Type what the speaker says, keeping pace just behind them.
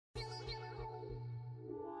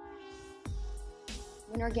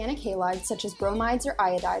When organic halides such as bromides or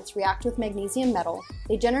iodides react with magnesium metal,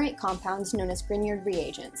 they generate compounds known as Grignard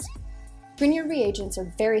reagents. Grignard reagents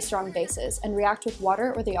are very strong bases and react with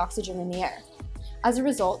water or the oxygen in the air. As a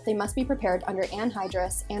result, they must be prepared under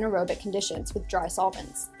anhydrous, anaerobic conditions with dry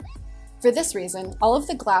solvents. For this reason, all of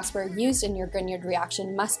the glassware used in your Grignard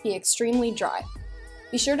reaction must be extremely dry.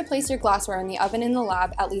 Be sure to place your glassware in the oven in the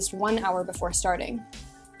lab at least 1 hour before starting.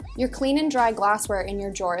 Your clean and dry glassware in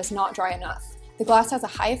your drawer is not dry enough. The glass has a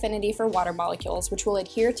high affinity for water molecules, which will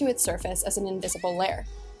adhere to its surface as an invisible layer.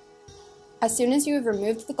 As soon as you have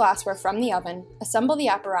removed the glassware from the oven, assemble the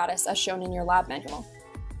apparatus as shown in your lab manual.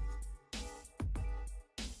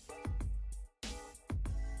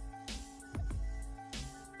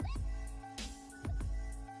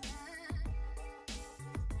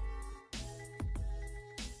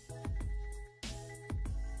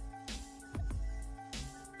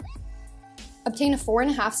 Obtain a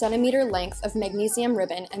 4.5 cm length of magnesium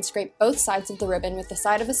ribbon and scrape both sides of the ribbon with the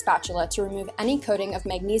side of a spatula to remove any coating of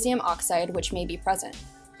magnesium oxide which may be present.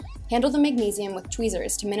 Handle the magnesium with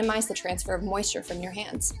tweezers to minimize the transfer of moisture from your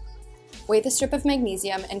hands. Weigh the strip of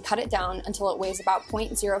magnesium and cut it down until it weighs about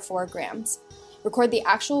 0.04 grams. Record the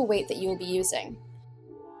actual weight that you will be using.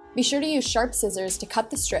 Be sure to use sharp scissors to cut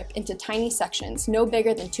the strip into tiny sections no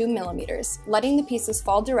bigger than 2 millimeters, letting the pieces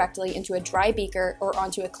fall directly into a dry beaker or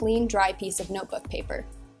onto a clean, dry piece of notebook paper.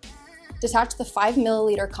 Detach the 5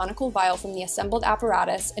 milliliter conical vial from the assembled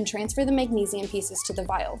apparatus and transfer the magnesium pieces to the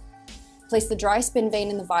vial. Place the dry spin vane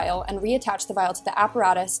in the vial and reattach the vial to the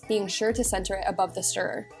apparatus, being sure to center it above the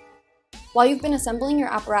stirrer. While you've been assembling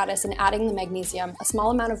your apparatus and adding the magnesium, a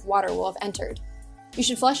small amount of water will have entered. You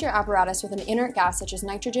should flush your apparatus with an inert gas such as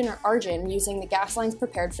nitrogen or argon using the gas lines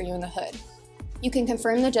prepared for you in the hood. You can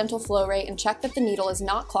confirm the gentle flow rate and check that the needle is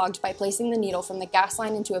not clogged by placing the needle from the gas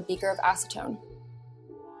line into a beaker of acetone.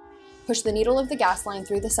 Push the needle of the gas line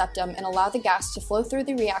through the septum and allow the gas to flow through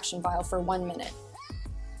the reaction vial for 1 minute.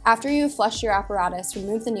 After you have flushed your apparatus,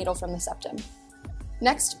 remove the needle from the septum.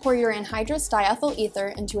 Next, pour your anhydrous diethyl ether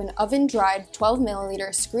into an oven-dried 12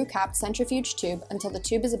 milliliter screw-capped centrifuge tube until the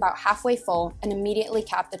tube is about halfway full and immediately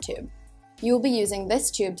cap the tube. You will be using this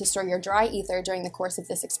tube to store your dry ether during the course of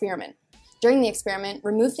this experiment. During the experiment,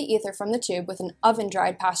 remove the ether from the tube with an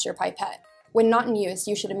oven-dried pasteur pipette. When not in use,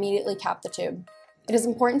 you should immediately cap the tube. It is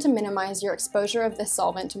important to minimize your exposure of this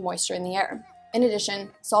solvent to moisture in the air. In addition,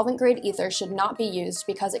 solvent-grade ether should not be used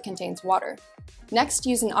because it contains water. Next,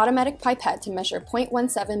 use an automatic pipette to measure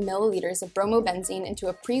 0.17 milliliters of bromobenzene into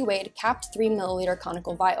a pre-weighed capped 3 milliliter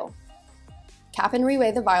conical vial. Cap and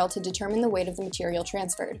reweigh the vial to determine the weight of the material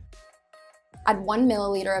transferred. Add 1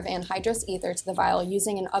 milliliter of anhydrous ether to the vial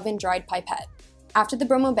using an oven-dried pipette. After the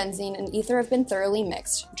bromobenzene and ether have been thoroughly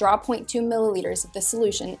mixed, draw 0.2 milliliters of this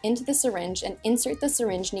solution into the syringe and insert the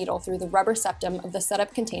syringe needle through the rubber septum of the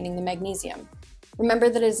setup containing the magnesium. Remember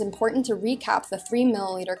that it is important to recap the 3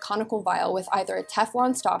 milliliter conical vial with either a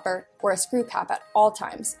Teflon stopper or a screw cap at all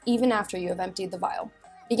times, even after you have emptied the vial.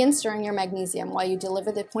 Begin stirring your magnesium while you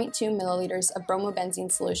deliver the 0.2 milliliters of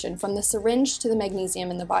bromobenzene solution from the syringe to the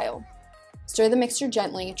magnesium in the vial. Stir the mixture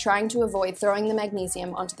gently, trying to avoid throwing the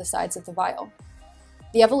magnesium onto the sides of the vial.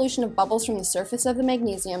 The evolution of bubbles from the surface of the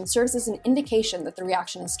magnesium serves as an indication that the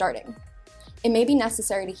reaction is starting. It may be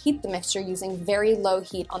necessary to heat the mixture using very low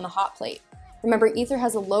heat on the hot plate. Remember, ether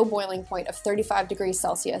has a low boiling point of 35 degrees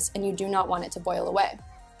Celsius and you do not want it to boil away.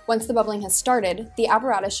 Once the bubbling has started, the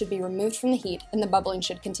apparatus should be removed from the heat and the bubbling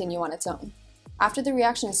should continue on its own. After the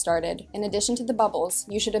reaction is started, in addition to the bubbles,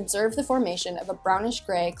 you should observe the formation of a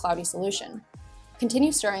brownish-gray cloudy solution.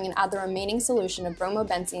 Continue stirring and add the remaining solution of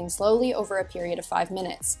bromobenzene slowly over a period of 5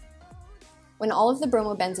 minutes. When all of the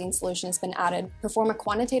bromobenzene solution has been added, perform a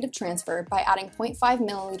quantitative transfer by adding 0.5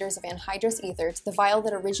 milliliters of anhydrous ether to the vial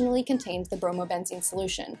that originally contained the bromobenzene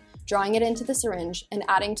solution, drawing it into the syringe and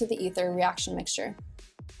adding to the ether reaction mixture.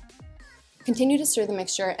 Continue to stir the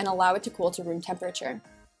mixture and allow it to cool to room temperature.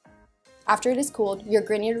 After it is cooled, your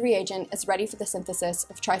Grignard reagent is ready for the synthesis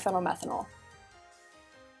of triphenylmethanol.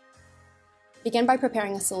 Begin by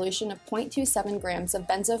preparing a solution of 0.27 grams of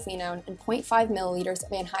benzophenone and 0.5 milliliters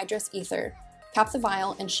of anhydrous ether. Cap the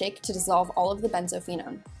vial and shake to dissolve all of the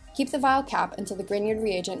benzophenone. Keep the vial cap until the Grignard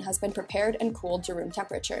reagent has been prepared and cooled to room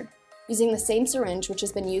temperature. Using the same syringe which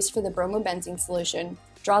has been used for the bromobenzene solution,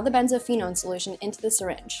 draw the benzophenone solution into the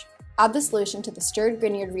syringe. Add the solution to the stirred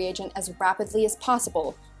Grignard reagent as rapidly as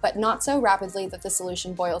possible, but not so rapidly that the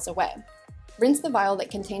solution boils away. Rinse the vial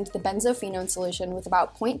that contained the benzophenone solution with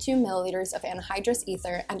about 0.2 milliliters of anhydrous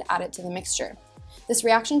ether and add it to the mixture. This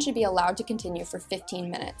reaction should be allowed to continue for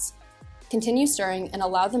 15 minutes. Continue stirring and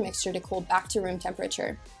allow the mixture to cool back to room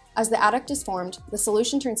temperature. As the adduct is formed, the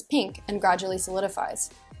solution turns pink and gradually solidifies.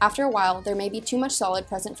 After a while, there may be too much solid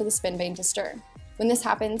present for the spin vane to stir. When this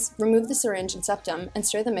happens, remove the syringe and septum and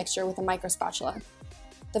stir the mixture with a microspatula.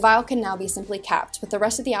 The vial can now be simply capped, with the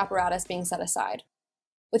rest of the apparatus being set aside.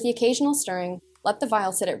 With the occasional stirring, let the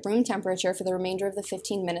vial sit at room temperature for the remainder of the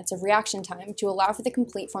 15 minutes of reaction time to allow for the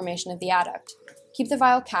complete formation of the adduct. Keep the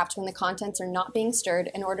vial capped when the contents are not being stirred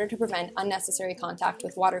in order to prevent unnecessary contact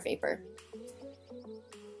with water vapor.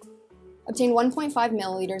 Obtain 1.5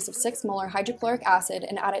 milliliters of 6 molar hydrochloric acid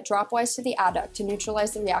and add it dropwise to the adduct to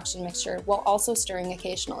neutralize the reaction mixture while also stirring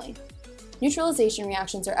occasionally. Neutralization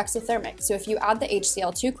reactions are exothermic, so if you add the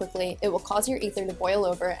HCl too quickly, it will cause your ether to boil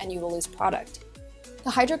over and you will lose product. The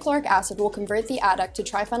hydrochloric acid will convert the adduct to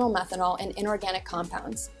triphenylmethanol and inorganic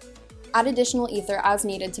compounds. Add additional ether as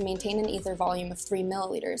needed to maintain an ether volume of 3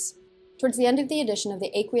 milliliters. Towards the end of the addition of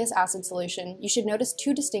the aqueous acid solution, you should notice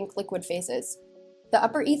two distinct liquid phases. The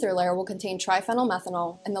upper ether layer will contain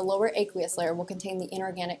triphenylmethanol, and the lower aqueous layer will contain the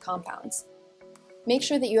inorganic compounds. Make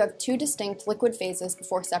sure that you have two distinct liquid phases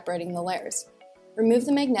before separating the layers. Remove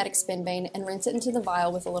the magnetic spin vane and rinse it into the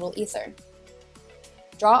vial with a little ether.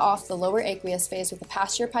 Draw off the lower aqueous phase with a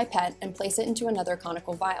pasture pipette and place it into another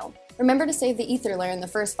conical vial. Remember to save the ether layer in the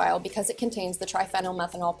first vial because it contains the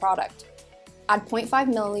triphenylmethanol product. Add 0.5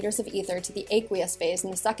 milliliters of ether to the aqueous phase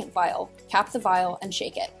in the second vial, cap the vial, and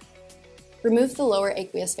shake it. Remove the lower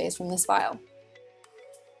aqueous phase from this vial.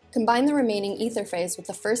 Combine the remaining ether phase with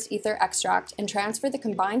the first ether extract and transfer the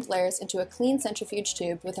combined layers into a clean centrifuge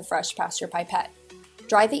tube with a fresh pasture pipette.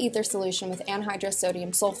 Dry the ether solution with anhydrous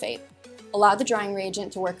sodium sulfate. Allow the drying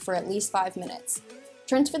reagent to work for at least 5 minutes.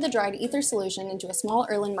 Transfer the dried ether solution into a small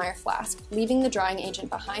Erlenmeyer flask, leaving the drying agent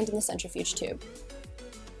behind in the centrifuge tube.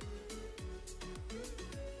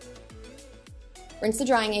 Rinse the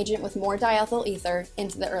drying agent with more diethyl ether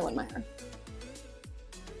into the Erlenmeyer.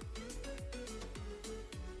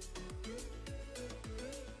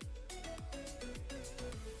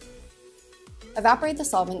 Evaporate the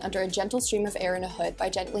solvent under a gentle stream of air in a hood by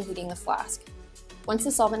gently heating the flask. Once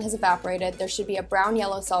the solvent has evaporated, there should be a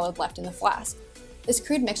brown-yellow solid left in the flask. This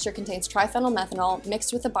crude mixture contains triphenylmethanol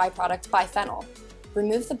mixed with the byproduct biphenyl.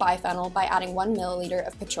 Remove the biphenyl by adding 1 milliliter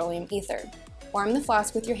of petroleum ether. Warm the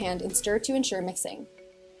flask with your hand and stir to ensure mixing.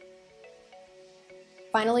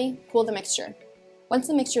 Finally, cool the mixture. Once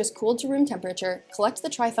the mixture is cooled to room temperature, collect the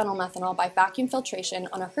triphenylmethanol by vacuum filtration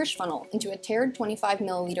on a Hirsch funnel into a tared 25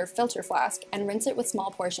 milliliter filter flask and rinse it with small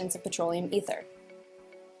portions of petroleum ether.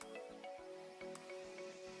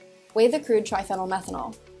 Weigh the crude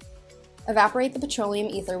triphenylmethanol. Evaporate the petroleum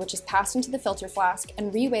ether which is passed into the filter flask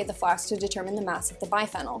and reweigh the flask to determine the mass of the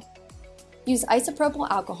biphenyl. Use isopropyl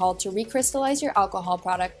alcohol to recrystallize your alcohol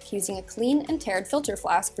product using a clean and tared filter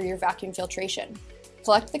flask for your vacuum filtration.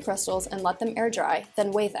 Collect the crystals and let them air dry,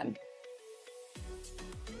 then weigh them.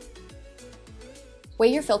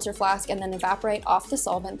 Weigh your filter flask and then evaporate off the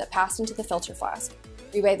solvent that passed into the filter flask.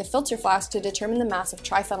 Reweigh the filter flask to determine the mass of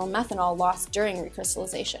triphenylmethanol lost during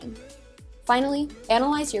recrystallization. Finally,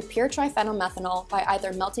 analyze your pure triphenylmethanol by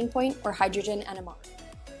either melting point or hydrogen NMR.